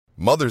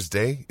Mother's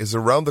Day is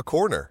around the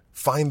corner.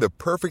 Find the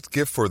perfect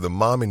gift for the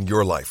mom in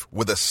your life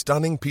with a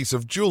stunning piece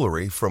of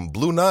jewelry from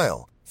Blue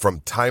Nile.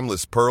 From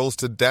timeless pearls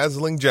to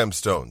dazzling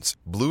gemstones,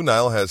 Blue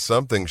Nile has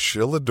something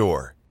she'll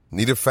adore.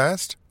 Need it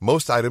fast?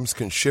 Most items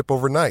can ship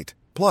overnight.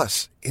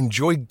 Plus,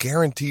 enjoy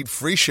guaranteed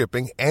free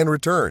shipping and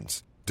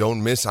returns.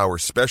 Don't miss our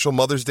special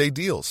Mother's Day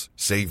deals.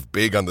 Save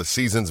big on the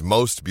season's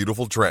most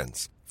beautiful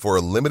trends. For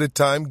a limited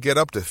time, get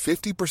up to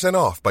 50%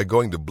 off by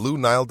going to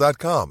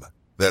BlueNile.com.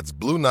 That's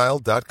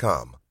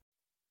BlueNile.com.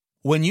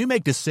 When you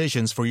make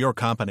decisions for your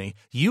company,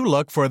 you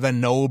look for the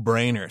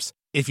no-brainers.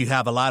 If you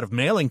have a lot of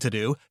mailing to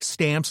do,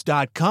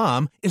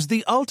 Stamps.com is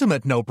the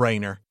ultimate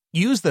no-brainer.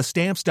 Use the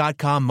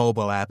Stamps.com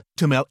mobile app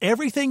to mail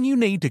everything you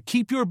need to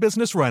keep your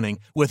business running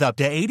with up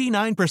to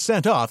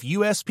 89% off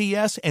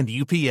USPS and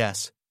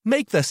UPS.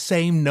 Make the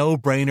same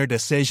no-brainer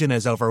decision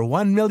as over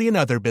 1 million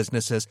other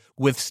businesses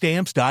with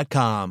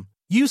Stamps.com.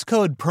 Use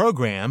code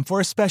PROGRAM for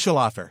a special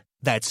offer.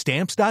 That's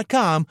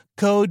Stamps.com,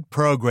 code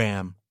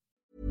PROGRAM.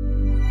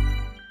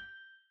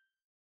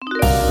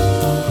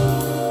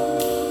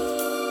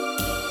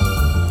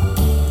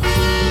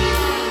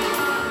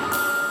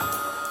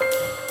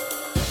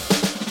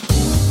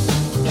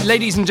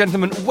 Ladies and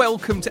gentlemen,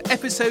 welcome to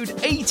episode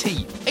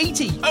 80.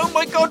 80! Oh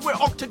my god, we're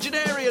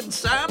octogenarians,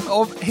 Sam!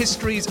 Of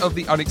Histories of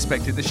the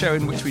Unexpected, the show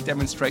in which we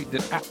demonstrate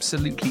that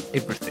absolutely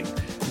everything,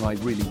 and I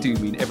really do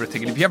mean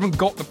everything, and if you haven't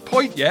got the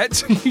point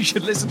yet, you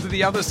should listen to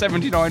the other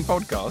 79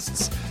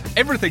 podcasts.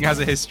 Everything has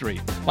a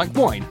history, like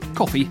wine,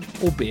 coffee,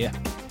 or beer,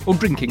 or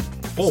drinking,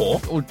 or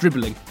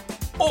dribbling.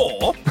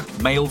 Or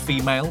male,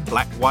 female,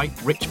 black, white,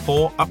 rich,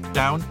 poor, up,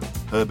 down,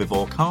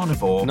 herbivore,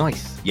 carnivore.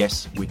 Nice.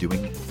 Yes, we're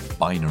doing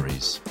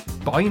binaries.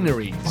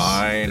 Binaries.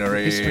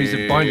 Histories of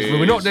Binaries. binaries. Well,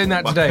 we're not doing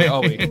that today,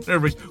 are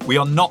we? We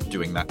are not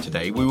doing that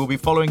today. We will be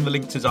following the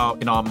links in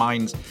our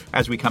minds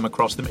as we come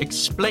across them,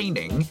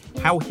 explaining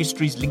how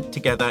histories link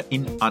together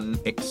in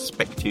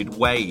unexpected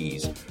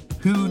ways.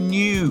 Who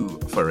knew,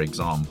 for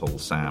example,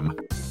 Sam,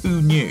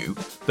 who knew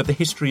that the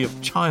history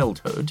of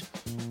childhood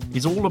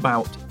is all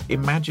about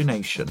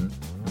imagination,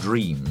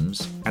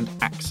 dreams, and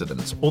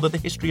accidents? Or that the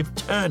history of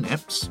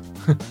turnips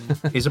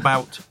is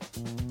about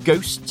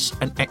ghosts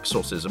and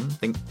exorcism,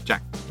 think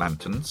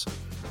jack-lanterns.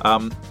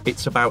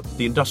 It's about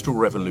the Industrial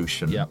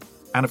Revolution. Yep.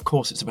 And, of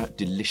course, it's about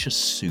delicious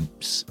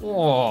soups.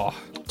 Oh,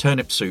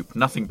 Turnip soup,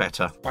 nothing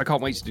better. I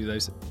can't wait to do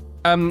those.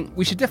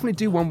 We should definitely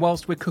do one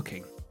whilst we're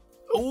cooking.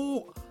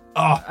 Oh,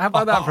 How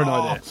about that for an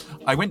idea?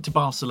 I went to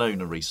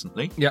Barcelona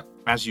recently. Yep.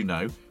 As you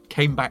know,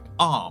 came back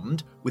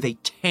armed with a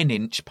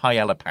 10-inch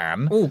paella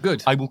pan. Oh,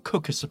 good. I will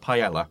cook us a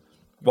paella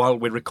while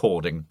we're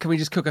recording. Can we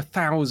just cook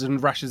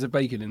 1,000 rashers of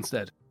bacon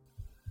instead?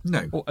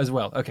 No. Or, as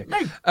well, okay.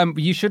 No.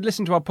 You should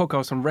listen to our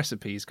podcast on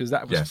recipes, because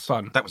that was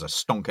fun. That was a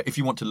stonker. If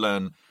you want to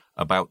learn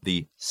about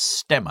the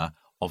stemma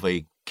of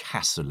a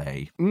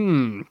cassoulet.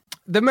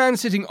 The man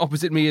sitting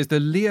opposite me is the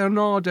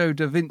Leonardo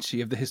da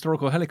Vinci of the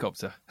historical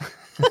helicopter.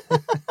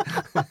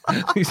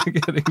 These are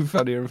getting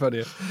funnier and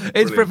funnier. It's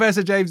Brilliant.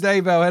 Professor James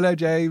Daybell. Hello,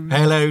 James.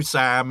 Hello,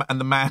 Sam. And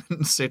the man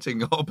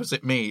sitting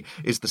opposite me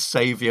is the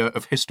saviour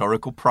of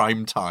historical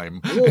prime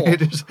time.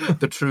 It is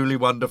the truly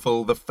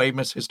wonderful, the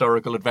famous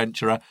historical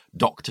adventurer,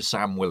 Dr.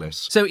 Sam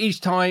Willis. So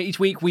each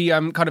week we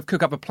kind of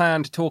cook up a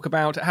plan to talk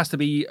about. It has to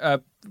be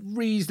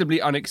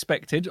reasonably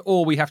unexpected,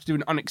 or we have to do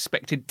an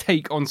unexpected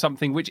take on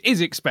something which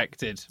is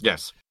expected.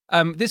 Yes.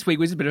 This week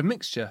was a bit of a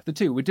mixture. The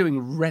two. We're doing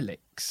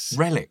relics.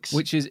 Relics.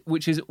 Which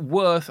is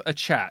worth a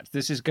chat.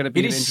 This is going to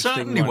be It an is interesting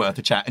certainly one. worth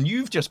a chat. And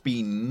you've just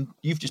been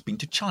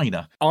to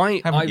China,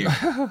 haven't haven't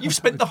you? You've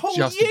spent the whole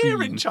Just year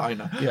been. in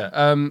China.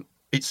 Yeah.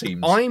 It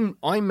seems.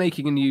 I'm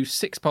making a new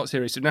 6-part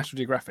series of National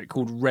Geographic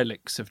called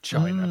Relics of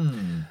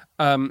China.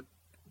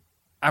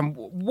 And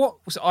what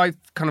I've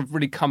kind of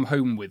really come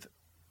home with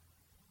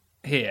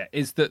here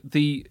is that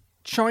the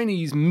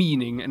Chinese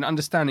meaning and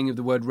understanding of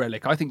the word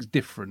relic, I think, is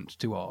different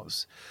to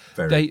ours.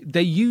 Very.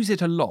 They use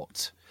it a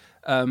lot.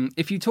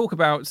 If you talk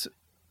about,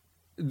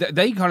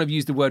 they kind of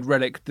use the word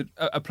relic that,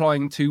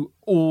 applying to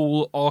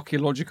all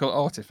archaeological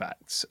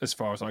artifacts, as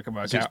far as I can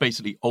work So it's out,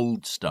 basically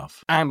old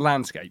stuff. and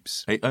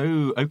landscapes. Hey,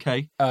 oh,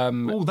 okay.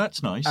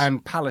 That's nice.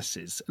 And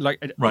palaces,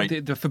 like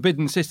Right. the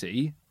Forbidden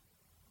City,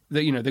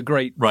 the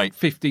great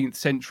 15th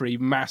century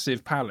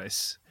massive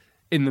palace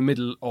in the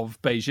middle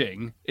of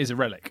Beijing is a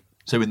relic.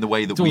 So in the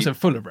way that It's also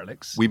full of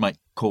relics. we might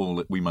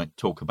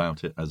talk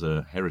about it as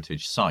a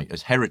heritage site,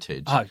 as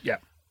heritage. Yeah.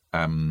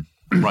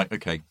 Right,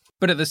 okay.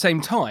 But at the same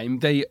time,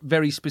 they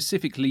very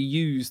specifically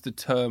use the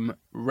term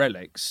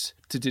relics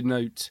to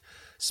denote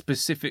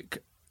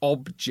specific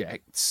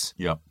objects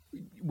Yeah.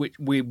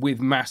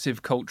 with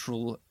massive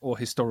cultural or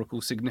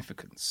historical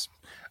significance.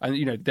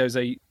 And, there's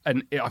I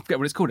forget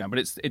what it's called now, but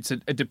it's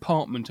a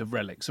department of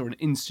relics or an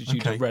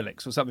institute Okay. of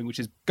relics or something which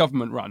is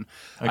government run.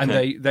 Okay.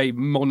 And they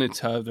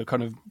monitor the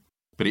kind of...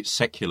 But it's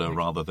secular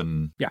rather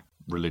than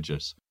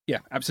religious. Yeah,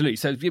 absolutely.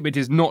 So it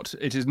is not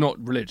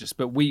religious,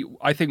 but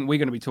I think we're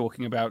going to be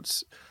talking about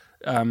sort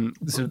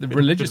of the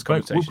religious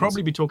connotations. We'll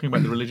probably be talking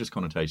about the religious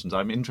connotations.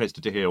 I'm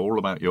interested to hear all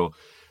about your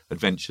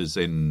adventures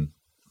in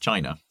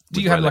China.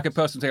 Do you have like a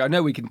personal take? I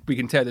know we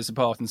can tear this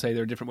apart and say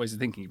there are different ways of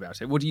thinking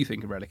about it. What do you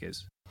think a relic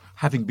is?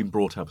 Having been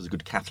brought up as a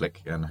good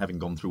Catholic and having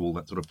gone through all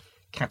that sort of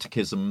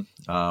catechism,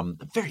 a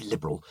very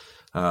liberal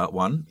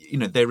one,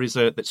 there is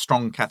a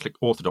strong Catholic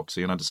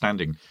orthodoxy and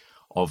understanding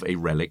of a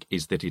relic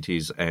is that it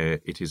is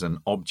an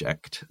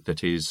object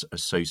that is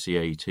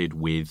associated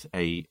with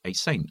a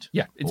saint.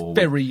 Yeah, it's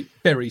very,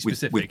 very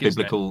specific,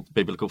 with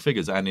biblical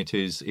figures, and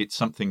it's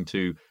something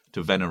to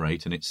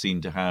venerate, and it's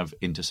seen to have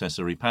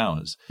intercessory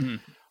powers.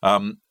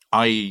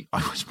 I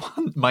was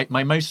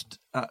my most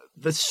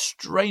the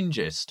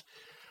strangest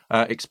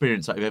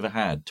experience I've ever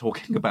had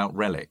talking about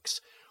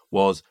relics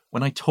was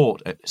when I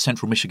taught at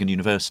Central Michigan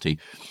University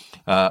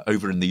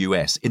over in the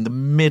US, in the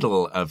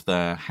middle of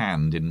the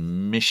Hand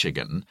in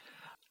Michigan,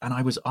 and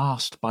I was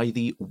asked by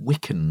the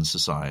Wiccan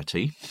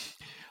Society,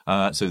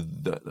 so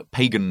the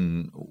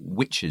Pagan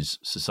Witches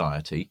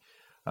Society,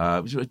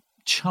 which was a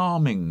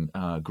charming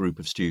group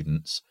of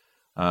students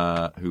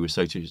who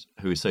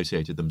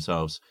associated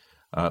themselves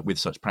with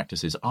such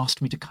practices,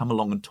 asked me to come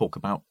along and talk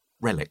about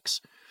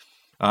relics.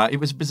 It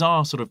was a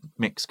bizarre sort of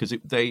mix because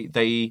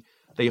they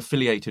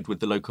affiliated with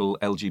the local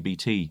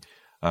LGBT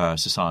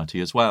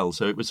society as well.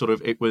 So it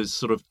was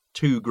sort of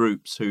two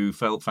groups who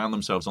found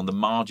themselves on the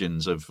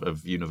margins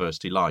of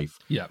university life,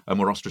 and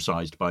were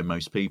ostracised by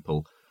most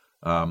people.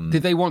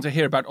 Did they want to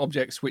hear about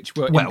objects which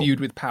were imbued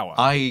with power?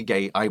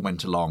 I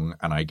went along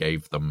and I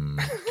gave them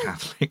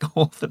Catholic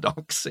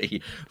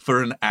orthodoxy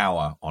for an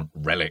hour on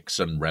relics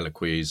and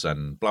reliquaries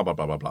and blah, blah,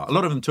 blah, blah, blah. A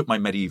lot of them took my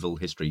medieval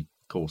history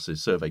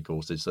courses, survey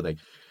courses, so they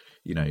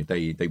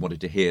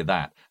wanted to hear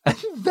that. And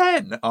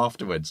then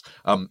afterwards,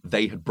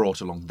 they had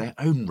brought along their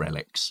own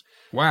relics.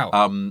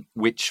 Wow.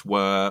 Which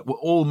were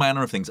all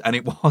manner of things. And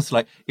it was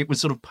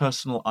sort of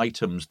personal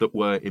items that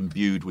were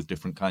imbued with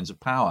different kinds of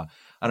power.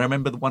 And I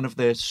remember one of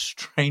their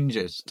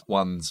strangest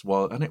ones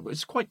and it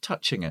was quite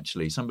touching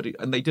actually.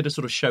 And they did a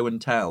sort of show and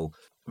tell,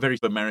 very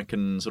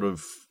American sort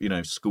of,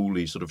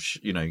 schooly sort of,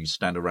 you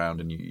stand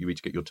around and you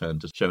each get your turn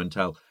to show and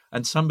tell.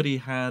 And somebody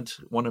had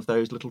one of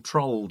those little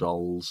troll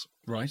dolls.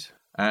 Right.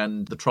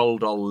 And the troll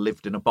doll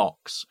lived in a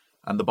box,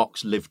 and the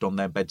box lived on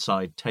their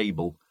bedside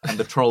table, and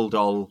the troll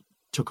doll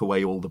took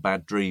away all the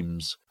bad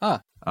dreams.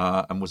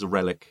 And was a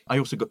relic. I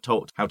also got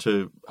taught how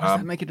to does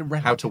that make it a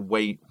relic? How to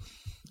wait.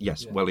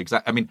 Yes, yeah. Well,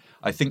 exactly. I mean,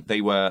 I think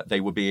they were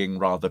being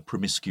rather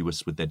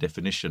promiscuous with their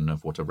definition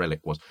of what a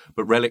relic was.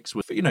 But relics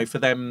were, for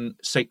them,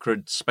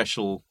 sacred,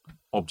 special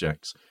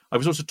objects. I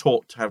was also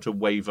taught how to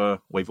wave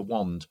a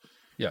wand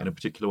in a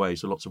particular way.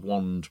 So lots of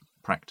wand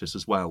practice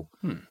as well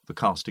for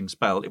casting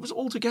spell. It was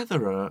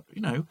altogether a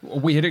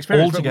weird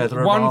experience.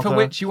 Altogether, one for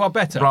which you are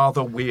better.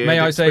 Rather weird. May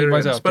I say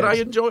myself? But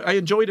James. I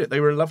enjoyed it. They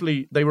were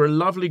a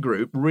lovely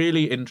group.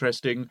 Really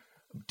interesting,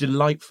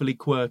 delightfully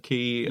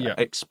quirky,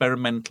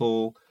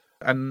 experimental,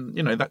 and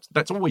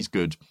that's always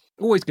good.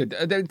 Always good.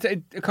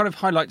 It kind of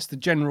highlights the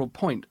general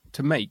point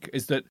to make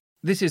is that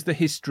this is the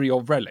history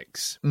of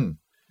relics.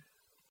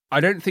 I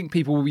don't think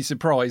people will be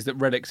surprised that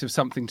relics have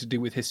something to do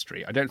with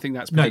history. I don't think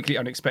that's particularly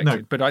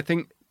unexpected. No. But I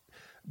think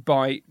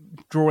by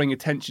drawing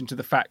attention to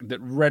the fact that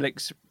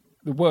relics,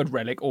 the word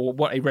relic or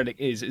what a relic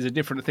is a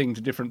different thing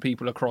to different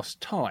people across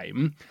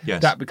time,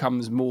 that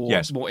becomes more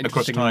interesting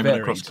across time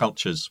and across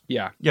cultures.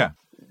 Yeah.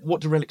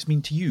 What do relics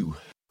mean to you?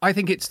 I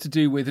think it's to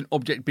do with an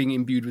object being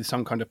imbued with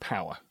some kind of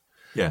power.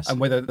 Yes. And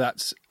whether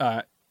that's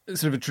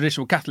sort of a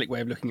traditional Catholic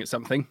way of looking at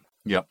something.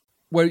 Yep.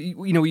 Where,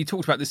 you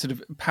talked about this sort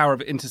of power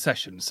of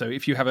intercession. So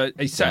if you have a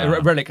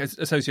relic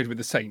associated with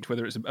a saint,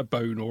 whether it's a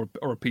bone or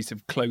a piece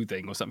of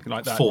clothing or something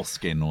like that.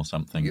 Foreskin or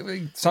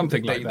something.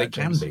 Something like that. They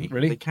can be.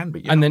 Really? They can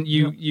be. And then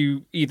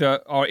you either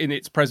are in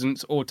its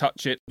presence or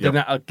touch it. Then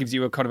that gives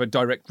you a kind of a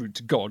direct route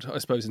to God, I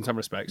suppose, in some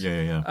respects.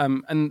 Yeah.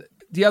 And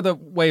the other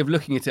way of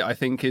looking at it, I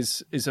think,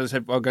 is as I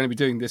said, we're going to be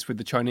doing this with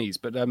the Chinese,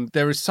 but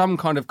there is some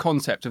kind of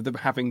concept of them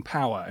having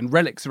power. And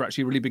relics are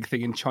actually a really big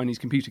thing in Chinese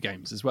computer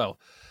games as well.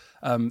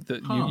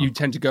 You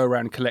tend to go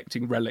around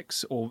collecting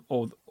relics or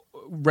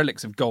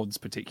relics of gods,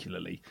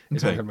 particularly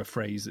is kind of a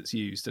phrase that's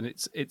used, and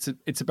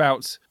it's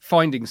about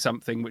finding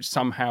something which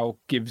somehow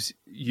gives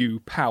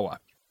you power.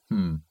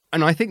 And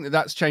I think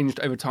that's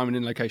changed over time and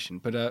in location.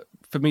 But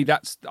for me,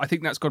 I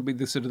think that's got to be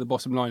the sort of the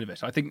bottom line of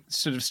it. I think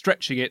sort of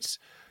stretching it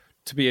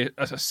to be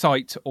a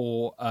site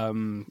or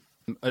an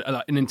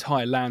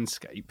entire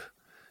landscape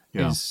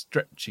is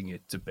stretching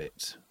it a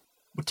bit.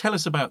 Well, tell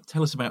us about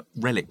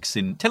relics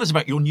tell us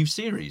about your new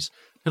series.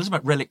 Tell us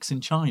about relics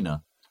in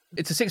China.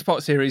 It's a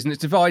 6-part series, and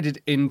it's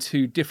divided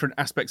into different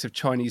aspects of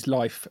Chinese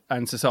life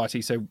and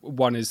society. So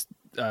one is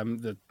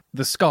the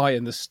sky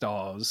and the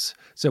stars.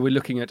 So we're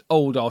looking at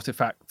old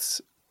artifacts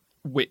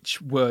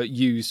which were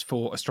used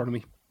for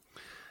astronomy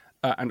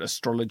and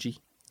astrology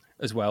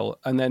as well,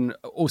 and then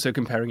also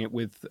comparing it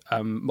with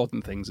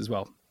modern things as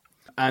well.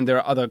 And there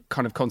are other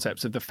kind of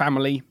concepts of the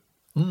family,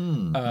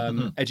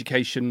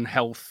 education,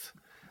 health.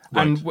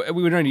 Right. And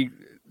we would only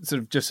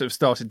sort of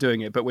started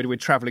doing it, but we're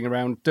travelling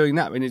around doing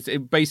that. I mean, it's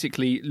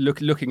basically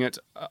looking at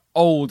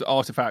old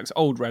artifacts,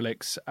 old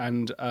relics,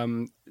 and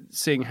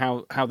seeing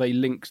how they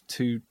link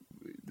to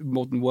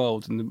modern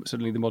world and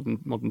certainly the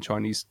modern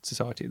Chinese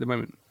society at the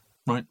moment.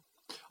 Right.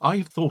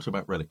 I've thought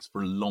about relics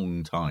for a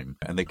long time,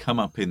 and they come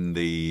up in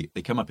the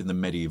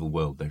medieval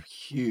world. They're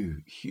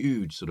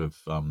huge sort of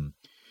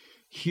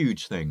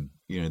huge thing.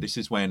 This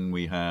is when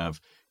we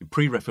have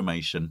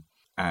pre-Reformation,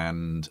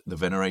 and the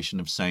veneration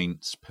of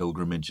saints,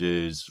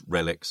 pilgrimages,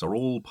 relics are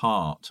all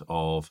part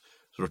of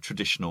sort of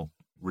traditional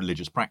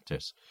religious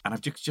practice. And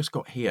I've just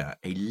got here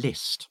a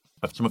list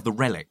of some of the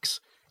relics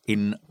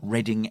in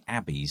Reading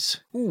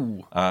Abbey's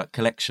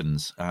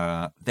collections.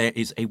 There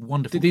is a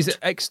wonderful. These are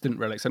extant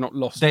relics; they're not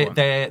lost.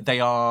 They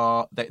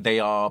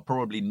are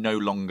probably no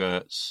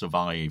longer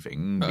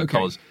surviving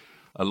because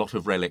a lot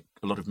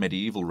of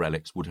medieval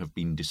relics would have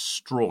been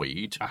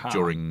destroyed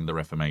during the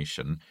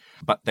Reformation.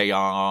 But they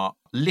are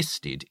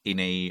listed in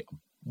a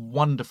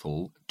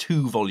wonderful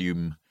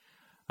 2-volume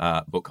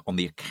book on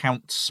the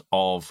accounts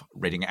of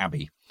Reading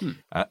Abbey,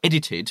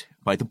 edited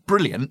by the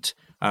brilliant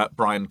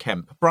Brian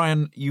Kemp.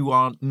 Brian, you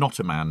are not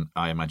a man,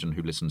 I imagine,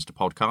 who listens to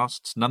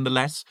podcasts.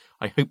 Nonetheless,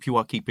 I hope you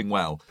are keeping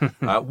well.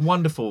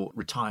 Wonderful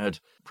retired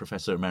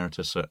Professor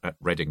Emeritus at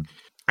Reading.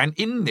 And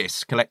in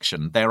this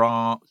collection, there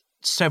are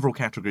several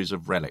categories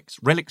of relics.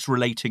 Relics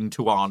relating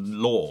to our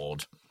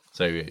Lord,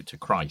 so to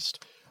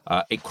Christ.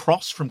 A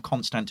cross from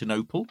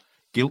Constantinople,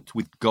 gilt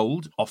with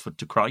gold, offered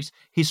to Christ.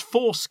 His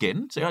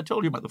foreskin, see, I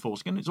told you about the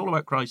foreskin, it's all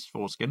about Christ's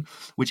foreskin,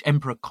 which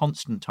Emperor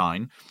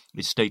Constantine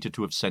is stated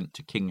to have sent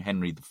to King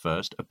Henry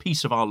I. A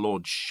piece of our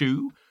Lord's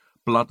shoe,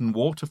 blood and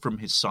water from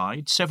his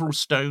side, several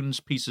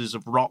stones, pieces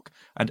of rock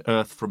and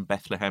earth from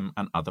Bethlehem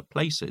and other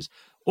places.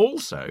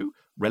 Also,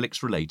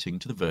 relics relating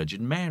to the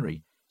Virgin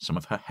Mary, some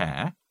of her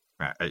hair,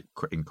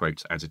 in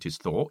quotes, as it is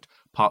thought,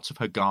 parts of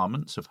her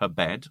garments, of her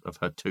bed, of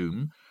her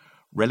tomb,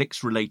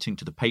 relics relating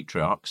to the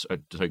patriarchs,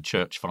 so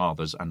church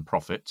fathers and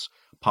prophets,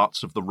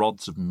 parts of the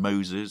rods of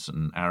Moses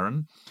and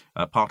Aaron,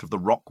 part of the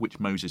rock which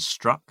Moses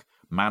struck,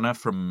 manna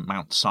from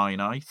Mount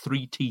Sinai,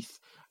 3 teeth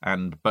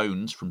and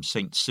bones from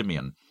St.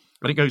 Simeon.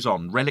 But it goes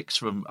on. Relics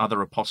from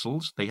other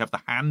apostles. They have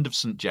the hand of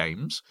St.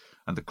 James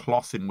and the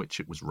cloth in which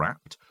it was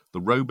wrapped,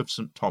 the robe of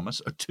St.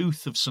 Thomas, a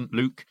tooth of St.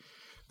 Luke,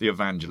 the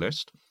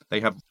evangelist. They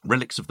have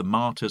relics of the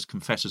martyrs,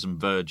 confessors and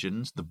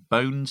virgins, the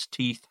bones,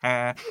 teeth,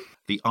 hair,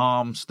 the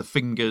arms, the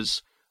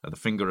fingers, the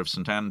finger of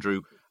St.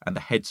 Andrew, and the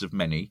heads of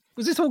many.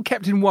 Was this all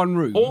kept in one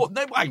room?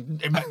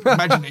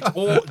 Imagine it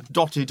all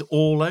dotted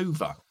all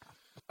over.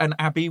 An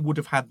abbey would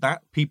have had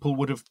that. People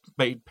would have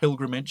made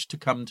pilgrimage to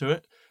come to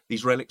it.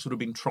 These relics would have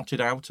been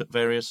trotted out at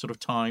various sort of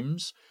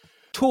times.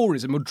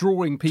 Tourism or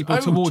drawing people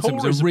towards them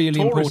is a really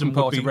important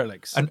part of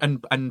relics.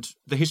 And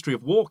the history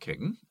of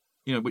walking,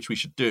 which we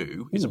should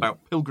do, is about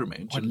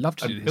pilgrimage. I'd love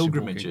to do and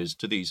pilgrimages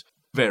to these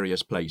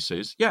various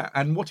places. Yeah,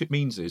 and what it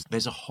means is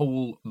there's a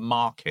whole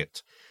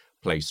market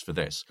place for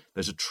this.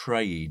 There's a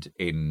trade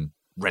in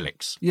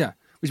relics. Yeah,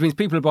 which means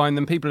people are buying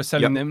them, people are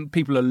selling them,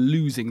 people are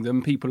losing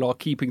them, people are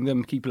keeping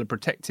them, people are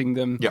protecting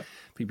them,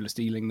 people are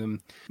stealing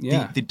them.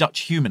 Yeah. The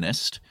Dutch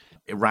humanist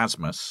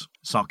Erasmus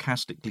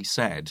sarcastically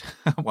said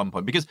at one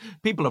point, because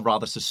people are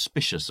rather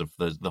suspicious of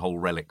the whole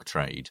relic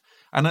trade,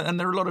 and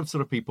there are a lot of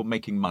sort of people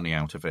making money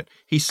out of it.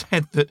 He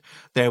said that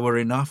there were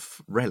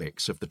enough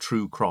relics of the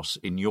true cross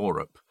in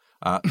Europe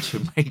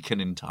to make an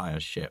entire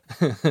ship.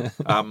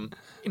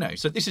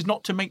 So this is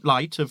not to make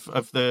light of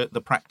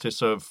the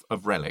practice of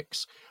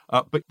relics,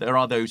 but there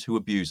are those who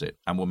abuse it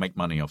and will make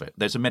money of it.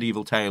 There's a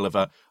medieval tale of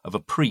a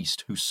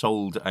priest who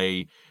sold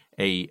a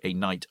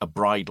knight a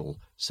bridle,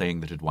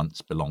 saying that it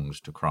once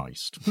belonged to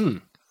Christ.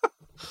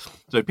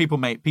 So people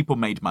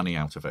made money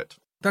out of it.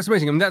 That's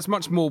amazing. I mean, that's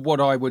much more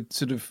what I would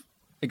sort of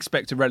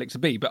expect a relic to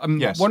be. But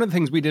yes. One of the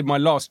things we did my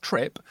last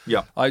trip,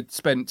 I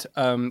spent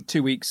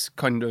 2 weeks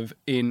kind of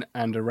in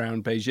and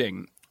around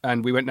Beijing,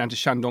 and we went down to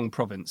Shandong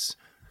province.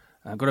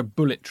 I got a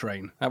bullet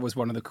train. That was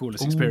one of the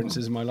coolest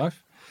experiences in my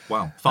life.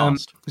 Wow,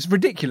 fast. It's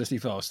ridiculously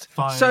fast.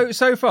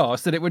 So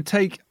fast that it would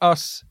take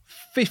us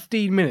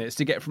 15 minutes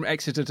to get from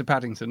Exeter to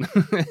Paddington.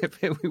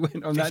 If we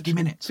went on 50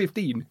 minutes?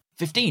 15.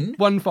 15?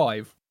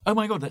 1-5. Oh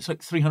my God, that's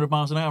like 300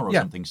 miles an hour or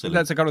something silly.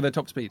 That's kind of their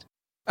top speed.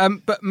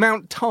 But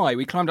Mount Tai,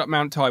 we climbed up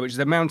Mount Tai, which is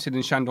a mountain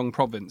in Shandong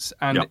province,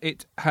 and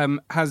it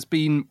has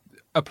been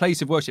a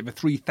place of worship for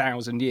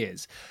 3,000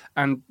 years.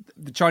 And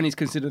the Chinese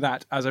consider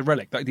that as a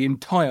relic. Like the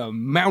entire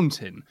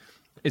mountain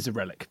is a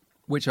relic,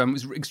 which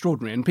was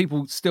extraordinary. And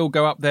people still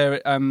go up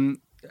there.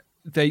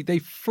 They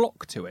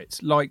flock to it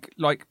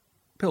like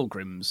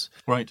pilgrims.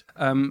 Right.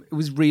 It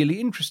was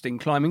really interesting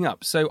climbing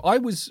up. So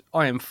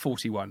I am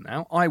 41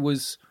 now. I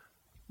was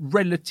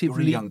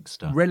relatively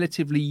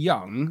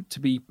young to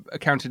be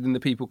counted in the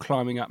people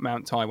climbing up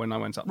Mount Tai when I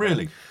went up there.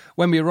 Really?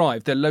 When we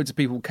arrived, there loads of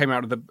people came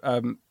out of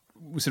the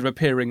sort of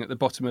appearing at the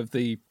bottom of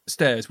the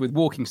stairs with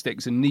walking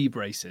sticks and knee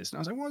braces. And I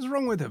was like, what's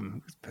wrong with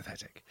them? It's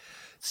pathetic.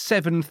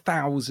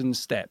 7,000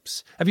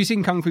 steps. Have you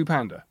seen Kung Fu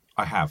Panda?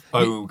 I have.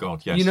 Oh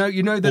God, yes.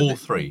 You know that all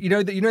three. You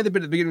know the bit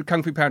at the beginning of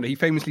Kung Fu Panda. He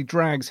famously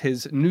drags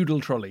his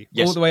noodle trolley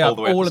all the way up,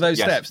 all of those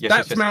steps.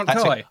 That's Mount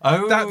Tai.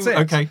 Oh, that's it.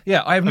 Okay.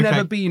 Yeah, I have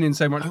never been in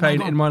so much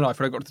pain in my life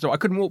when I got to the top. I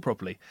couldn't walk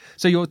properly.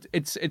 So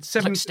it's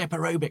 7 like step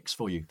aerobics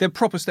for you. They're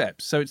proper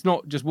steps, so it's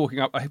not just walking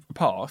up a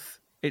path.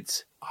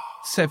 It's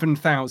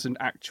 7,000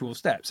 actual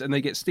steps, and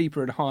they get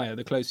steeper and higher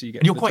the closer you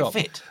get to the top. You're quite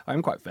fit.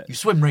 I'm quite fit. You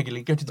swim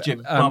regularly, go to the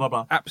gym, blah, blah,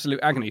 blah. Absolute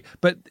agony.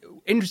 But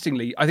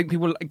interestingly, I think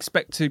people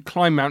expect to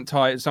climb Mount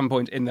Tai at some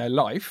point in their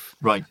life.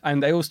 Right.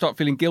 And they all start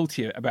feeling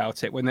guilty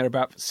about it when they're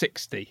about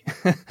 60.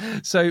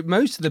 So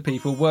most of the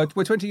people were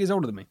 20 years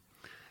older than me.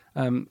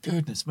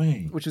 Goodness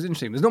me. Which was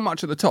interesting. There's not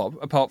much at the top,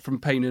 apart from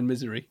pain and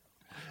misery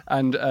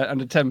and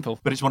a temple.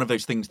 But it's one of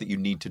those things that you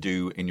need to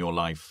do in your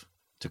life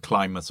to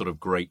climb a sort of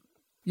great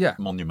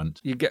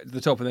monument. You get to the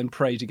top and then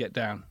pray to get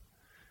down.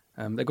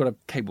 They've got a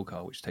cable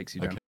car which takes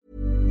you down.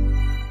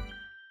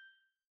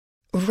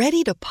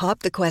 Ready to pop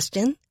the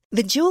question?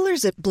 The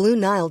jewelers at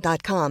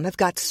BlueNile.com have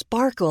got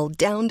sparkle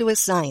down to a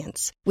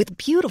science with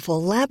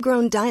beautiful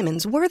lab-grown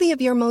diamonds worthy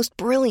of your most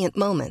brilliant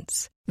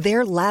moments.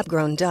 Their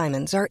lab-grown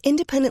diamonds are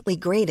independently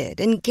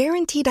graded and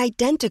guaranteed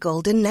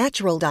identical to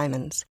natural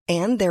diamonds,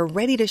 and they're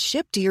ready to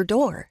ship to your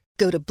door.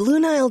 Go to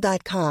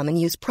BlueNile.com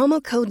and use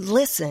promo code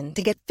LISTEN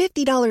to get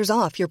 $50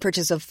 off your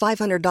purchase of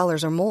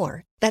 $500 or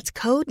more. That's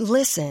code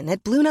LISTEN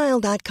at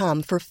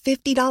BlueNile.com for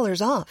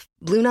 $50 off.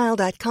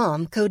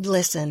 BlueNile.com, code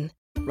LISTEN.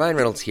 Ryan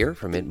Reynolds here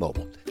from Mint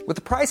Mobile. With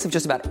the price of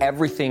just about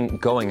everything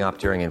going up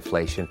during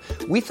inflation,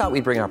 we thought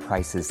we'd bring our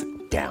prices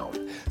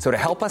down. So to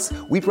help us,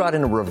 we brought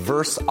in a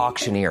reverse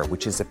auctioneer,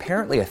 which is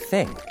apparently a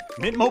thing.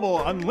 Mint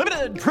Mobile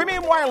Unlimited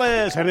Premium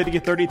Wireless. How to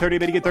get 30, 30,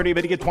 bit to get 30,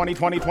 bit to get 20,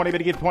 20, 20, bit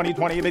to get 20,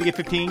 20, bit to get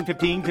 15,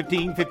 15,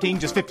 15, 15,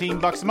 just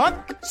 $15 a month?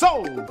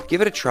 Sold!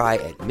 Give it a try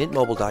at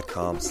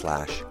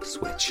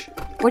mintmobile.com/switch.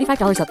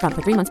 $45 up front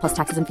for 3 months plus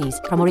taxes and fees.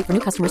 Promo rate for new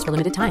customers for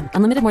limited time.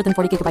 Unlimited more than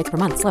 40 gigabytes per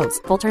month. Slows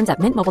full terms at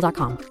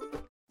mintmobile.com.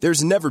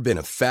 There's never been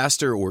a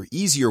faster or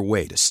easier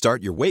way to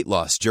start your weight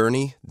loss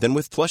journey than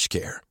with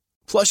PlushCare.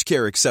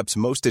 PlushCare accepts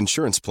most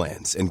insurance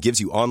plans and gives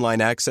you online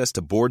access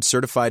to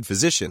board-certified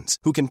physicians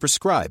who can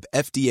prescribe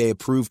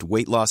FDA-approved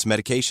weight loss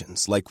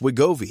medications like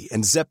Wegovy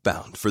and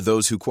Zepbound for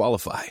those who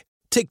qualify.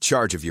 Take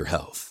charge of your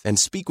health and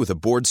speak with a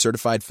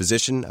board-certified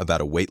physician about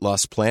a weight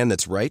loss plan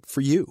that's right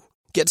for you.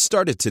 Get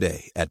started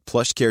today at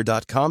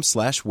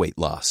plushcare.com/weight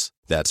loss.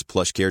 That's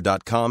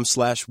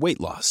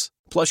plushcare.com/weight loss.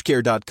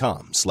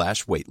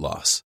 plushcare.com/weight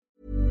loss.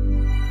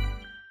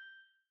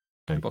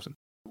 Bottom.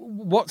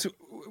 What's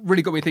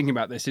really got me thinking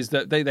about this is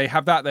that they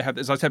have,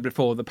 as I said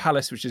before, the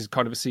palace, which is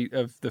kind of a seat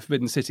of the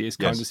Forbidden City, is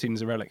kind of seen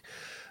as a relic.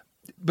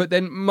 But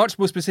then, much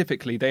more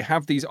specifically, they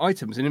have these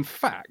items, and in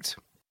fact,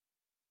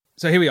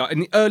 so here we are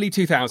in the early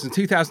 2000s,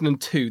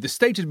 2002, the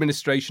State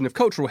Administration of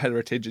Cultural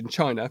Heritage in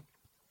China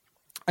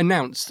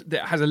announced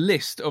that it has a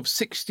list of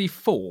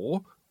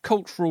 64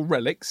 cultural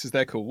relics, as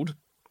they're called,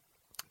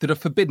 that are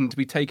forbidden to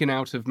be taken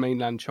out of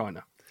mainland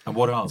China. And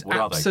what are they?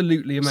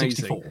 Absolutely amazing.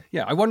 64.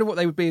 Yeah, I wonder what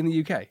they would be in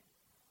the UK.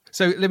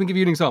 So let me give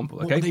you an example,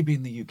 okay? What would they be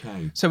in the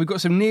UK? So we've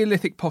got some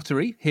Neolithic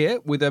pottery here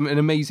with an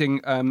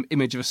amazing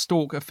image of a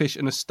stork, a fish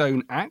and a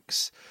stone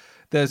axe.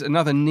 There's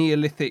another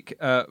Neolithic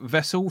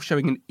vessel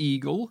showing an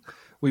eagle.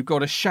 We've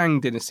got a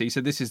Shang dynasty,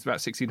 so this is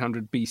about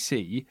 1600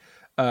 BC.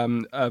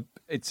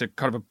 It's a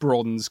kind of a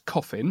bronze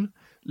coffin.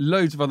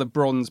 Loads of other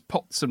bronze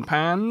pots and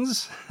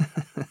pans.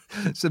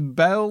 Some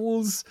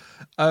bells.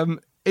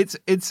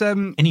 It's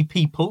any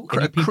people?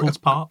 Any people's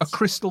parts? A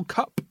crystal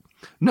cup.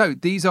 No,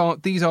 these are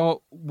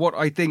what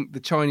I think the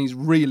Chinese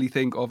really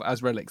think of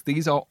as relics.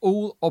 These are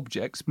all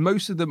objects.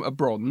 Most of them are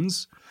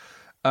bronze.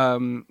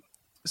 Some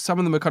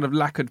of them are kind of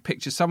lacquered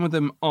pictures. Some of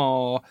them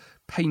are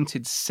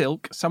painted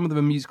silk. Some of them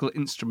are musical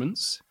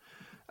instruments.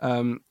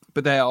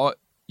 But they are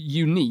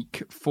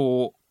unique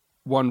for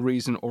one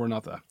reason or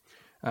another.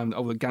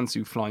 The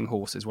Gansu flying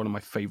horse is one of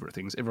my favourite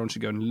things. Everyone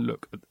should go and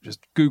look.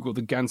 Just Google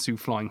the Gansu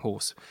flying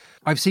horse.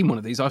 I've seen one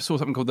of these. I saw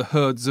something called the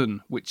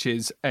Hezun, which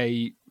is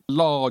a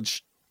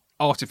large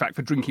artifact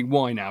for drinking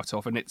wine out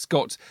of, and it's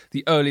got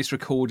the earliest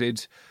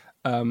recorded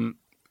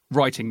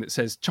writing that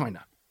says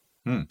China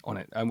on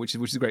it, which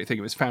is a great thing.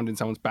 It was found in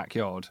someone's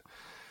backyard,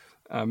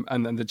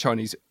 and then the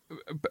Chinese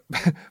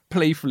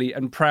playfully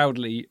and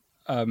proudly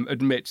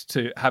admit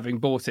to having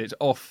bought it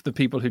off the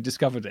people who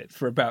discovered it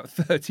for about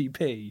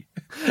 30p,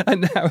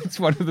 and now it's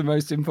one of the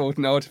most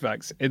important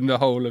artifacts in the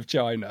whole of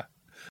China.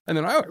 And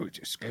then we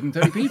just gave them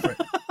 30p for it.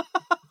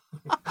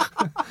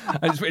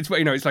 And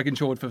it's like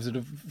insured for sort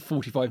of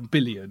 45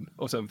 billion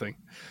or something.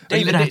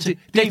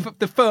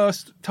 The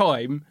first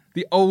time,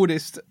 the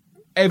oldest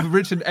ever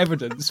written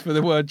evidence for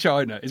the word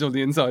China is on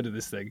the inside of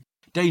this thing.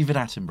 David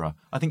Attenborough.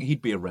 I think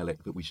he'd be a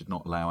relic that we should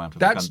not allow out of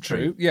the country. That's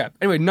true. Yeah.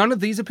 Anyway, none of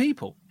these are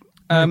people.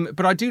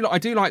 But I do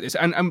like this,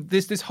 and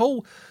there's this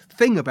whole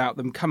thing about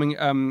them coming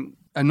and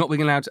not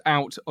being allowed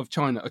out of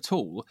China at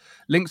all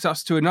links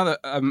us to another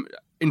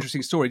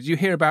interesting story. Did you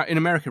hear about in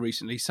America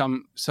recently?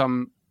 Some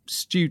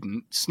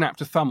student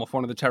snapped a thumb off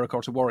one of the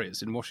terracotta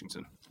warriors in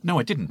Washington. No,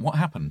 I didn't. What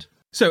happened?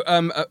 So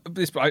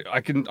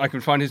I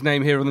can find his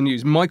name here on the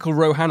news. Michael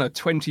Rohanna,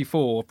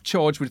 24,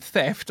 charged with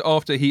theft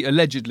after he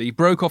allegedly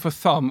broke off a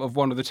thumb of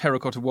one of the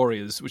terracotta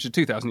warriors, which is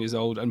 2,000 years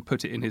old, and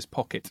put it in his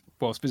pocket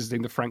whilst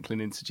visiting the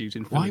Franklin Institute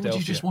in Philadelphia. Why would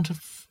you just want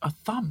a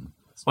thumb?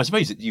 Well, I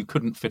suppose that you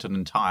couldn't fit an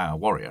entire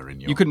warrior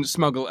in your... You couldn't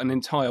smuggle an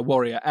entire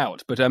warrior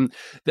out, but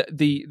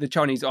the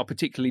Chinese are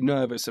particularly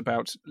nervous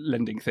about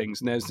lending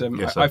things. And there's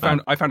Yes, I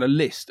found a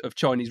list of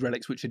Chinese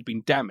relics which had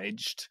been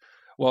damaged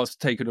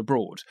whilst taken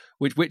abroad,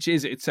 which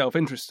is itself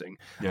interesting.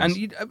 Yes.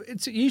 And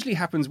it usually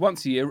happens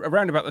once a year,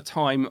 around about the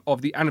time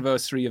of the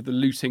anniversary of the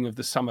looting of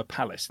the Summer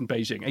Palace in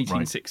Beijing,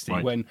 1860,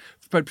 right. when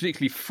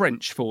particularly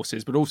French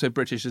forces, but also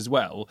British as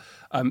well,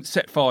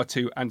 set fire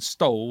to and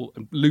stole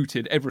and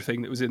looted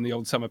everything that was in the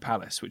old Summer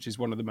Palace, which is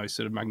one of the most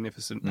sort of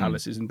magnificent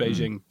palaces in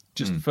Beijing,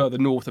 just further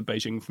north of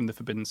Beijing from the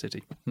Forbidden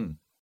City.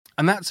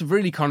 And that's a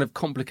really kind of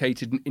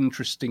complicated and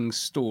interesting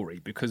story,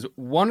 because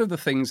one of the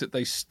things that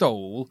they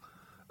stole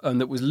and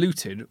that was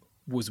looted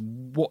was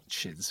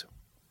watches,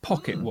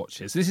 pocket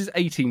watches. This is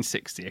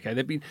 1860. Okay,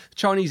 the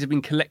Chinese have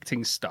been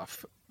collecting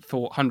stuff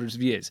for hundreds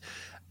of years,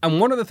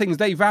 and one of the things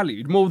they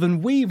valued more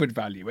than we would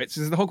value it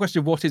is the whole question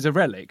of what is a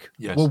relic.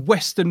 Yes. Were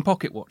Western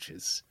pocket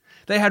watches.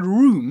 They had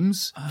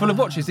rooms full of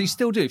watches. They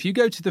still do. If you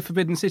go to the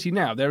Forbidden City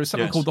now, there is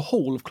something called the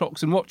Hall of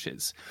Clocks and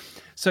Watches.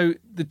 So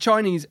the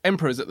Chinese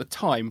emperors at the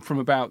time, from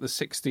about the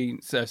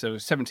 17th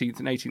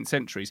and 18th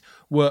centuries,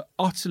 were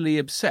utterly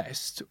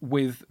obsessed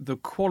with the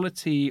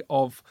quality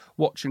of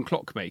watch and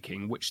clock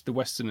making which the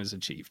Westerners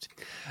achieved.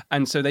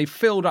 And so they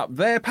filled up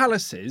their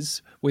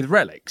palaces with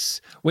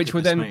relics, which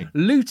were then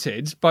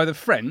looted by the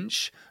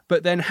French,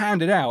 but then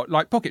handed out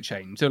like pocket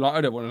change. So like,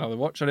 I don't want another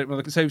watch. I don't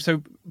want.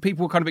 So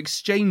people were kind of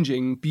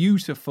exchanging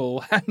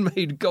beautiful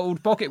handmade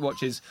gold pocket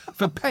watches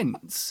for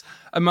pence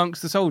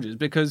amongst the soldiers,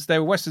 because they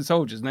were Western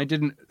soldiers and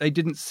they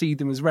didn't see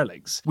them as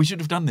relics. We should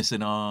have done this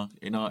in our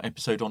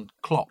episode on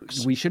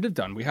clocks. We should have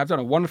done. We have done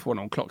a wonderful one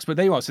on clocks, but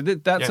there you are. So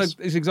that's an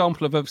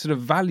example of a sort of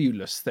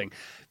valueless thing.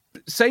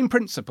 Same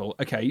principle.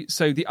 Okay,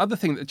 so the other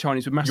thing that the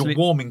Chinese were massively... You're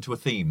warming to a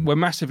theme. Were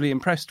massively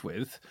impressed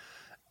with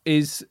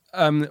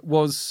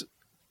was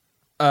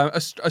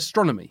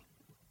astronomy.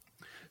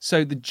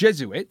 So the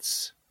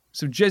Jesuits,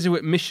 some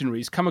Jesuit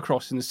missionaries come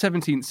across in the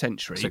 17th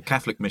century. So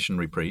Catholic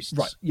missionary priests.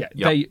 Right, yeah.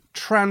 Yep. They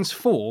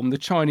transform the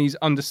Chinese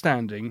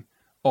understanding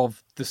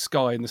of the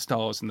sky and the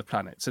stars and the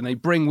planets. And they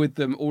bring with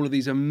them all of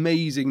these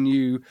amazing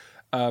new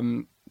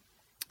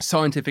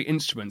scientific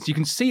instruments. You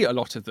can see a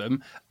lot of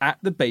them at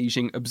the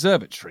Beijing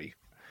Observatory.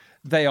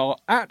 They are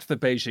at the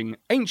Beijing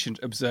Ancient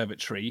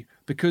Observatory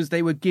because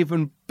they were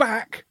given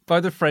back by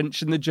the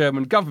French and the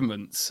German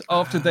governments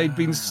after they'd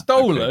been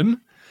stolen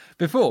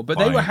before, but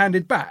they were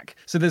handed back.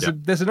 So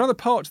there's another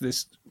part to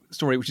this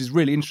story which is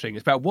really interesting.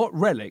 It's about what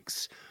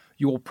relics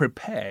you're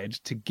prepared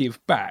to give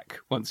back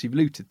once you've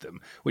looted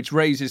them, which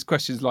raises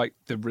questions like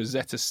the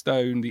Rosetta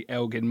Stone, the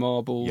Elgin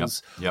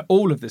marbles,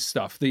 all of this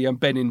stuff, the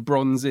Benin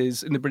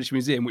bronzes in the British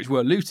Museum, which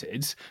were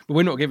looted, but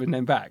we're not giving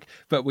them back.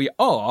 But we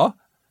are,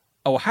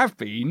 or have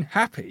been,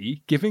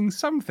 happy giving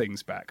some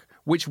things back,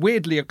 which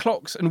weirdly are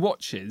clocks and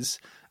watches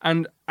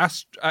and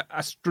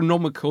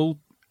astronomical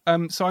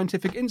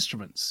scientific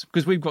instruments,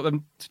 because we've got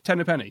them 10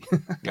 a penny.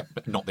 Yeah,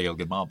 but not the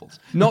Elgin marbles.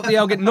 Not the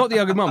Elgin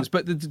marbles,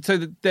 but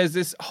there's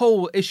this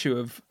whole issue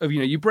of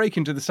you break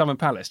into the Summer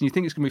Palace and you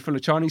think it's going to be full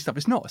of Chinese stuff.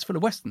 It's not. It's full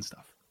of Western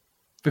stuff.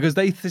 Because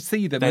they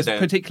see them as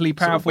particularly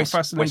powerful,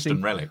 fascinating...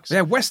 Western relics.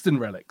 They're Western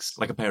relics.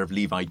 Like a pair of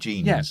Levi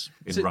jeans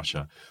in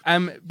Russia.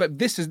 But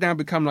this has now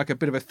become like a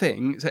bit of a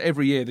thing. So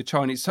every year the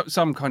Chinese...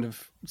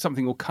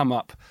 something will come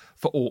up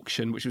for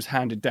auction, which was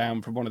handed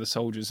down from one of the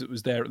soldiers that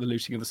was there at the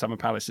looting of the Summer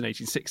Palace in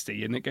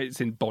 1860, and it's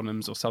in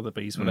Bonhams or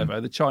Sotheby's,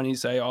 whatever. The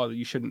Chinese say,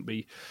 you shouldn't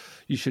be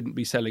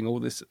selling all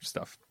this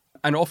stuff.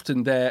 And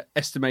often their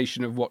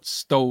estimation of what's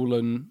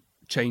stolen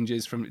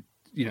changes from,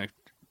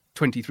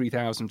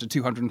 23,000 to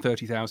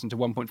 230,000 to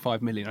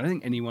 1.5 million. I don't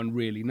think anyone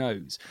really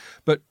knows.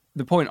 But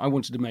the point I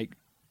wanted to make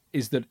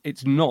is that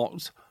it's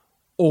not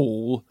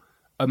all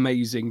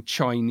amazing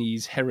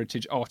Chinese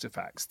heritage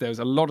artifacts. There's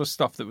a lot of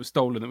stuff that was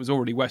stolen that was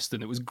already Western,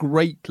 that was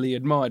greatly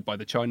admired by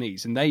the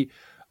Chinese. And they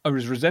are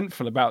as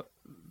resentful about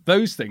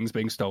those things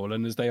being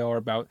stolen as they are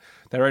about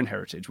their own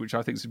heritage, which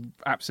I think is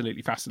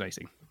absolutely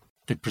fascinating.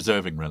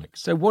 Preserving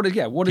relics. So what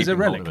is a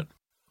relic?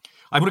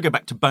 I want to go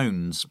back to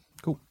bones.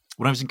 Cool.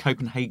 When I was in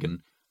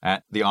Copenhagen,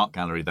 at the art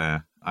gallery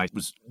there, I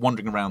was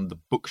wandering around the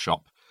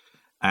bookshop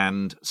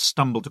and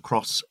stumbled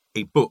across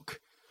a book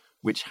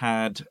which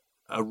had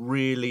a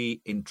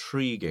really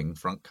intriguing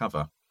front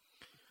cover.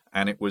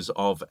 And it was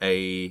of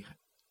a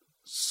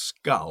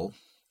skull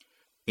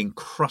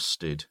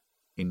encrusted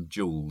in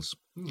jewels.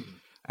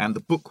 And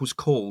the book was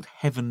called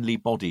Heavenly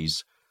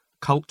Bodies,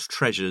 Cult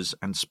Treasures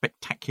and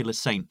Spectacular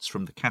Saints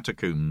from the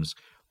Catacombs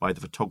by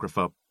the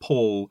photographer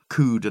Paul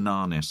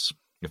Koudenanis,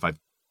 if I've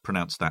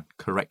pronounced that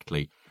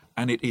correctly.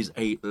 And it is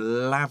a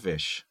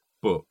lavish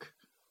book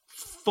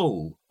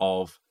full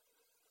of,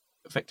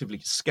 effectively,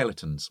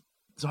 skeletons.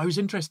 So I was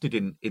interested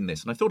in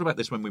this, and I thought about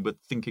this when we were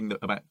thinking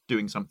about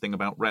doing something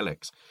about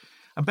relics.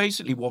 And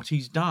basically what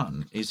he's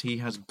done is he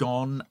has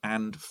gone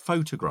and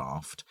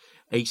photographed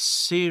a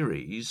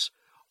series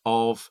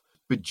of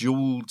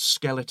bejeweled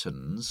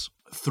skeletons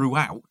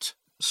throughout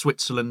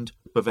Switzerland,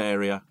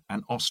 Bavaria,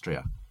 and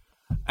Austria.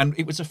 And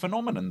it was a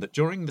phenomenon that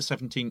during the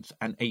 17th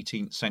and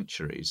 18th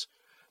centuries,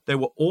 there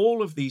were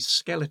all of these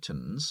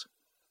skeletons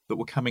that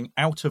were coming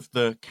out of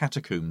the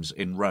catacombs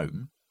in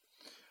Rome,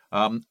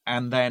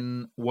 and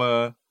then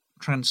were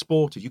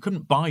transported. You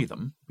couldn't buy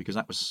them because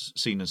that was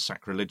seen as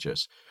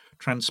sacrilegious.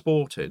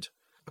 Transported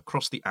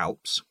across the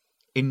Alps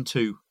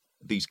into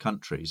these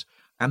countries,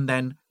 and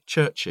then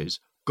churches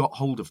got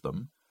hold of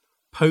them,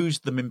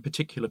 posed them in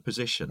particular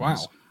positions,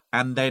 Wow.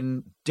 and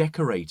then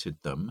decorated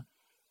them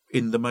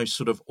in the most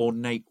sort of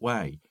ornate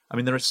way. I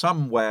mean, there are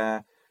some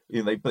where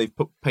they've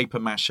put paper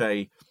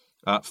mache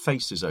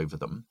faces over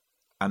them,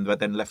 and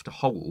then left a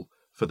hole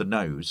for the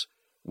nose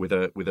with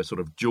a sort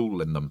of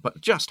jewel in them.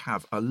 But just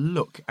have a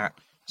look at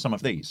some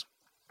of these.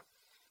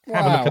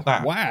 Have a look at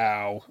that.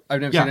 Wow.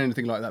 I've never seen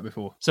anything like that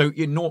before. So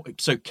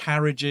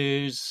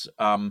carriages,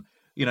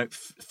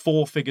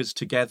 four figures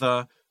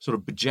together, sort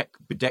of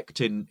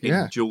bedecked in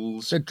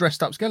jewels. They're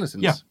dressed up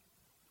skeletons. Yeah.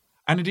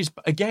 And it is,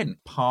 again,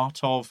 part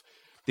of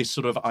this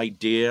sort of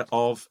idea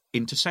of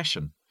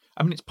intercession.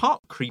 I mean, it's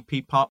part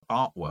creepy, part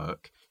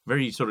artwork,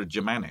 very sort of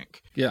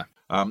Germanic. Yeah.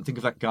 Think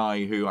of that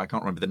guy who, I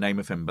can't remember the name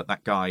of him, but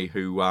that guy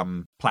who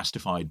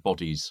plastified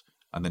bodies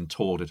and then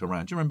toured it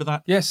around. Do you remember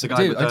that? Yes, the guy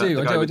I do. With the, I do.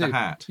 The I guy do. with I the do.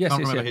 hat. Yes,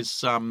 Can't yes, remember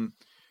yes. Can't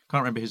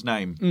remember his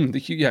name.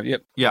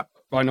 Yeah.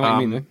 I know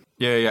what you mean,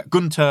 though. Yeah.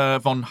 Gunther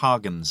von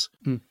Hagens.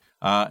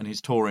 And his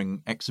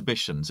touring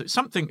exhibitions. It's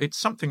something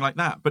like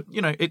that. But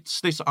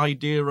it's this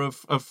idea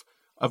of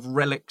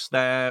relics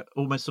there,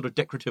 almost sort of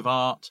decorative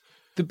art.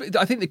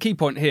 I think the key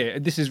point here,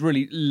 this is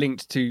really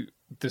linked to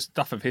the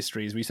stuff of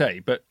history, as we say,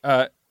 but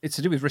it's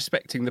to do with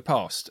respecting the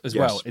past as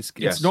well.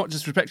 It's not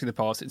just respecting the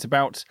past; it's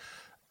about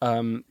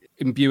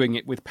imbuing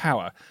it with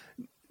power.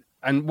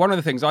 And one of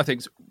the things I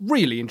think is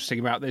really interesting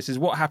about this is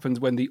what happens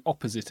when the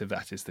opposite of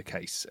that is the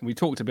case. And we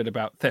talked a bit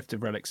about theft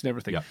of relics and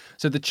everything. Yeah.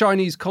 So the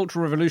Chinese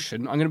Cultural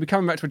Revolution, I'm going to be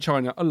coming back to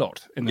China a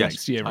lot in the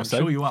next year or so.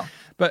 I'm sure you are.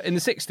 But in the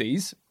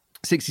 60s,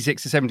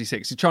 66 to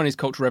 76, the Chinese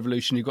Cultural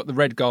Revolution, you've got the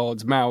Red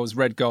Guards, Mao's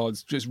Red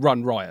Guards, just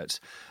run riot.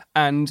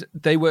 And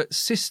they were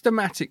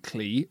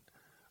systematically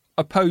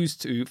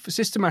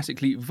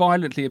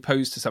violently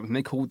opposed to something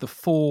they called the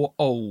Four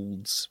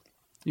Olds.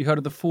 You heard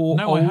of the Four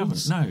Olds? No, I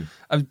haven't, no.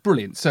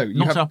 Brilliant. So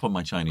Not up on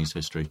my Chinese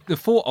history. The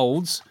Four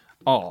Olds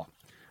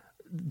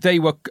they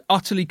were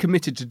utterly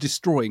committed to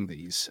destroying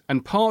these.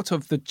 And part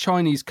of the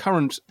Chinese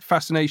current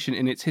fascination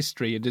in its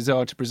history and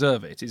desire to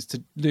preserve it is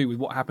to do with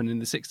what happened in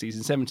the 60s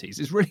and 70s.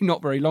 It's really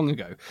not very long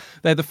ago.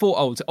 They're the Four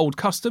Olds: old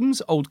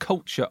customs, old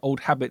culture,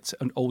 old habits,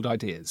 and old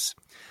ideas.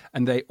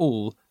 And they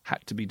all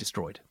had to be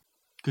destroyed.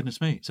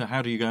 Goodness me. So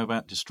how do you go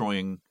about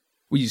destroying...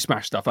 Well, you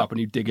smash stuff up and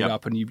you dig it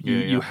up and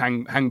you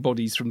hang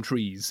bodies from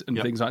trees and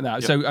things like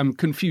that. So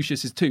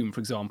Confucius's tomb,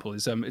 for example,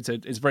 is it's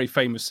a very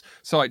famous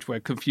site where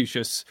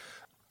Confucius,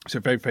 so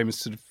a very famous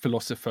sort of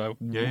philosopher,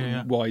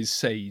 wise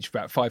sage,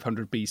 about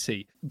 500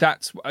 BC.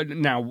 That's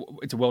now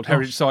it's a World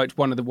Heritage Site,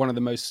 one of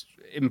the most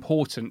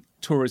important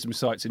tourism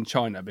sites in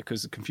China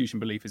because the Confucian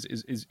belief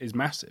is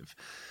massive.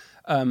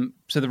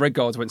 So the Red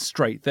Guards went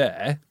straight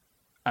there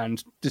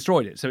and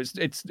destroyed it. So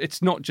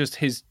it's not just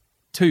his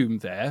tomb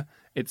there.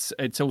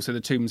 It's also the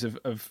tombs of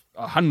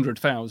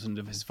 100,000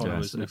 of his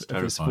followers and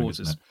of his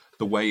supporters.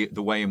 The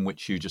way in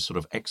which you just sort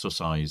of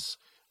exorcise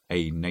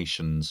a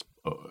nation's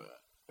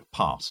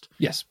past.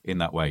 Yes. In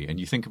that way, and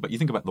you think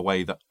about the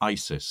way that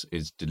ISIS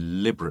is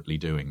deliberately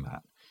doing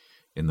that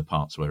in the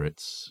parts where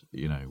it's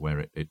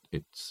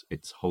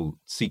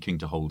seeking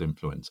to hold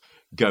influence,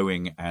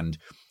 going and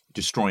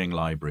destroying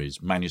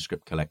libraries,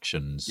 manuscript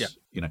collections.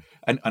 Yeah.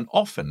 And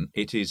often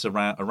it is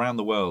around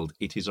the world.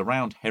 It is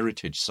around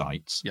heritage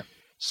sites. Yeah.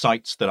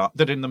 Sites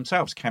that in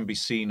themselves can be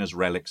seen as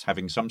relics,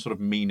 having some sort of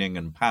meaning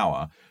and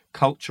power,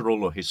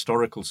 cultural or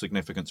historical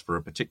significance for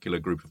a particular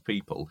group of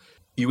people.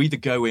 You either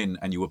go in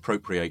and you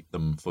appropriate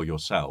them for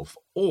yourself,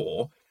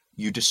 or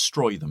you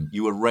destroy them,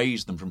 you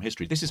erase them from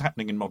history. This is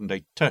happening in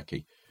modern-day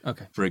Turkey.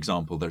 Okay. For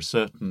example, there are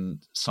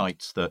certain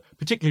sites that,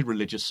 particularly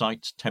religious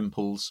sites,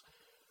 temples,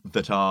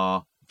 that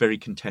are very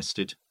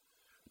contested.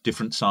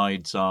 Different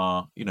sides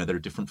are, there are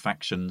different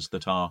factions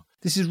that are...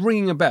 This is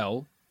ringing a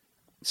bell.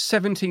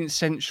 17th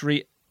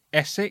century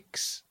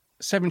Essex,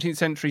 17th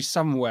century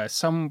somewhere,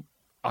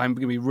 I'm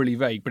going to be really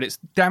vague, but it's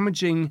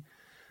damaging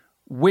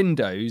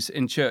windows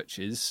in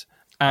churches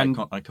and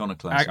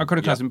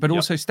iconoclasm, but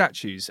also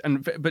statues,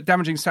 but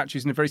damaging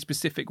statues in a very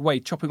specific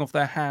way, chopping off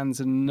their hands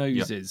and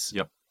noses.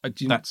 Yep.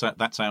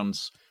 That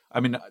sounds.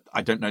 I mean,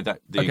 I don't know the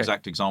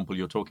exact example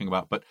you're talking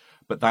about, but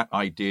that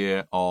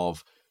idea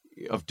of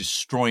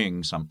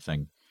destroying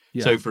something.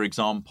 Yeah. So, for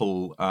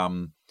example,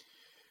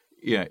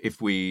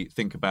 if we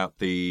think about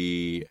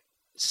the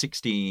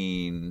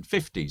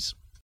 1650s,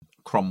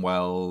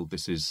 Cromwell.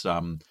 This is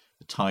the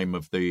time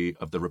of the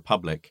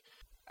Republic,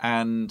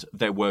 and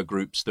there were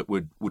groups that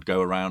would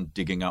go around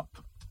digging up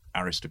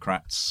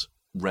aristocrats'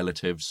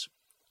 relatives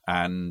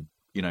and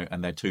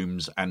and their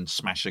tombs and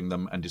smashing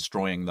them and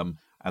destroying them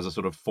as a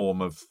sort of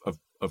form of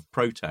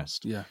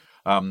protest. Yeah.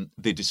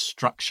 The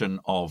destruction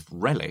of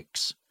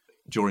relics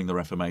during the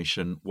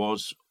Reformation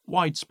was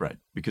widespread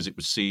because it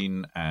was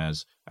seen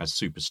as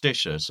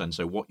superstitious. And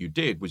so what you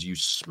did was you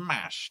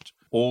smashed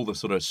all the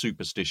sort of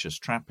superstitious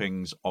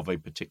trappings of a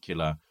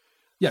particular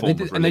form of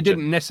religion. And they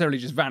didn't necessarily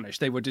just vanish.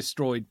 They were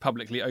destroyed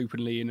publicly,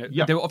 openly.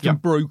 They were often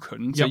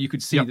broken, so you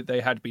could see that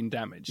they had been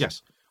damaged.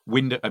 Yes.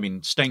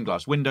 Stained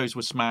glass windows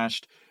were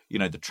smashed.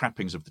 The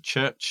trappings of the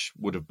church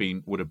would have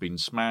been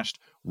smashed.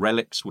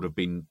 Relics would have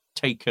been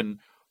taken.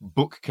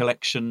 Book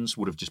collections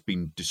would have just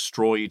been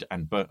destroyed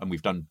and burnt. And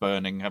we've done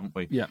burning, haven't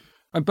we? Yeah.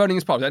 And burning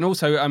is part of it. And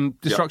also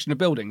destruction of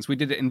buildings. We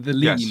did it in the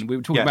lean. Yes. We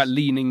were talking about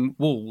leaning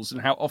walls and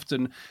how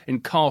often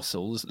in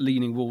castles,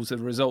 leaning walls are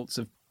the results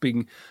of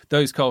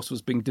those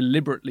castles being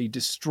deliberately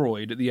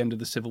destroyed at the end of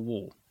the Civil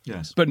War.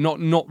 Yes. But not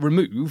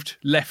removed,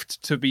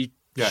 left to be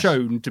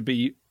shown to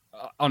be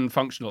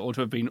unfunctional or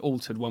to have been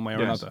altered one way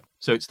or another.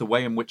 So it's the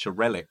way in which a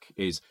relic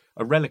is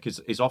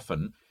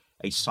often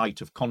a site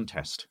of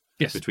contest.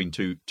 Yes. Between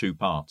two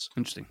parts.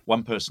 Interesting.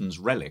 One person's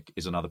relic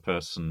is another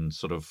person's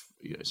sort of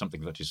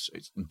something that is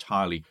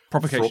entirely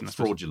provocation,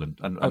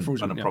 fraudulent and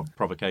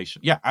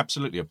provocation. Yeah,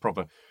 absolutely, a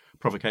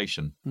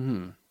provocation.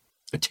 Mm.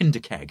 A tinder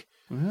keg.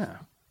 Yeah,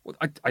 well,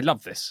 I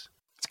love this.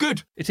 It's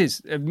good. It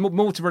is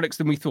more to relics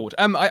than we thought.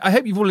 I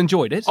hope you've all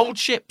enjoyed it. Old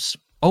ships,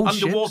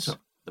 underwater.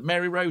 The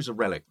Mary Rose a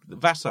relic. The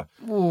Vasa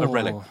a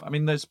relic. I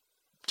mean, there's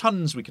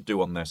tons we could do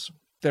on this.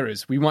 There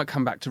is. We might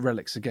come back to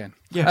relics again.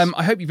 Yes.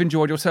 I hope you've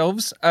enjoyed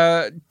yourselves.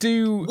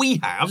 We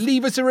have.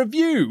 Leave us a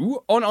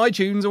review on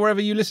iTunes or wherever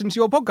you listen to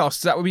your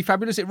podcasts. That would be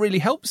fabulous. It really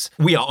helps.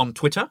 We are on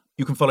Twitter.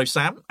 You can follow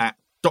Sam at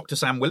Dr.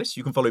 Sam Willis.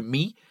 You can follow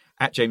me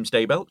at James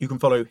Daybell. You can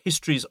follow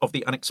Histories of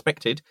the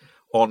Unexpected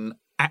on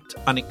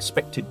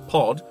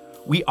 @UnexpectedPod.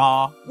 We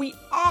are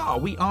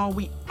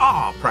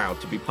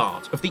proud to be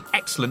part of the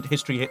excellent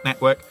History Hit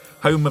Network,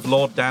 home of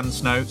Lord Dan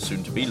Snow,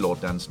 soon to be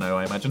Lord Dan Snow,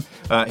 I imagine,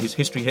 his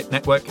History Hit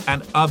Network,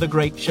 and other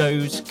great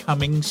shows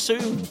coming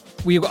soon.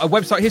 We've got a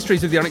website,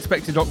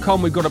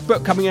 historiesoftheunexpected.com. We've got a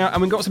book coming out,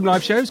 and we've got some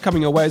live shows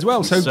coming your way as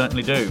well. We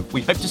certainly do.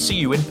 We hope to see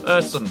you in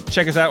person.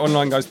 Check us out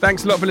online, guys.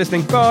 Thanks a lot for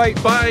listening. Bye.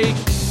 Bye.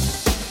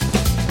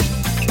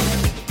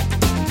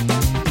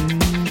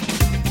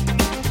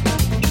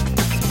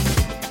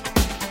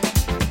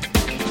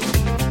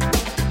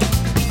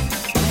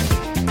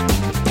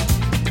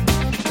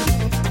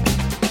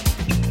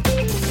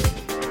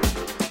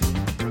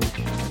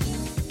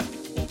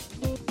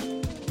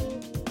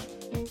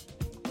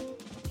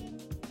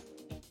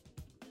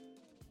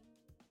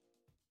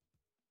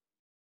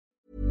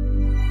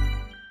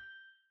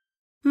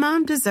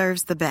 Mom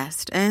deserves the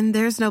best, and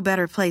there's no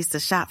better place to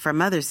shop for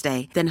Mother's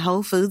Day than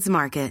Whole Foods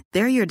Market.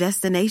 They're your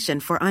destination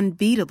for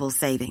unbeatable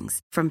savings,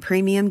 from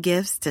premium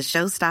gifts to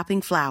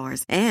show-stopping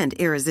flowers and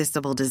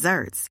irresistible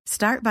desserts.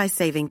 Start by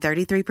saving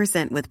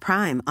 33% with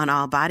Prime on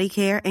all body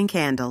care and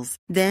candles.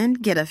 Then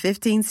get a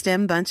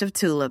 15-stem bunch of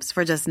tulips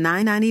for just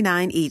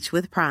 $9.99 each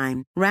with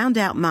Prime. Round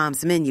out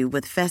Mom's menu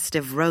with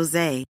festive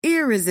rosé,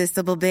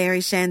 irresistible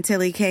berry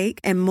chantilly cake,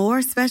 and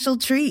more special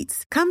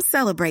treats. Come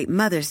celebrate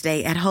Mother's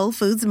Day at Whole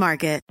Foods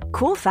Market.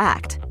 Cool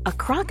fact, a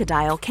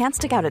crocodile can't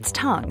stick out its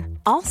tongue.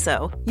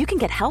 Also, you can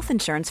get health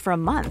insurance for a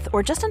month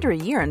or just under a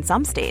year in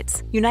some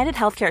states. United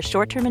Healthcare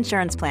short-term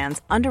insurance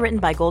plans, underwritten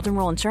by Golden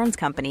Rule Insurance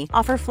Company,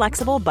 offer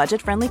flexible,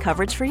 budget-friendly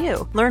coverage for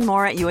you. Learn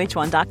more at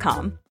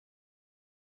uh1.com.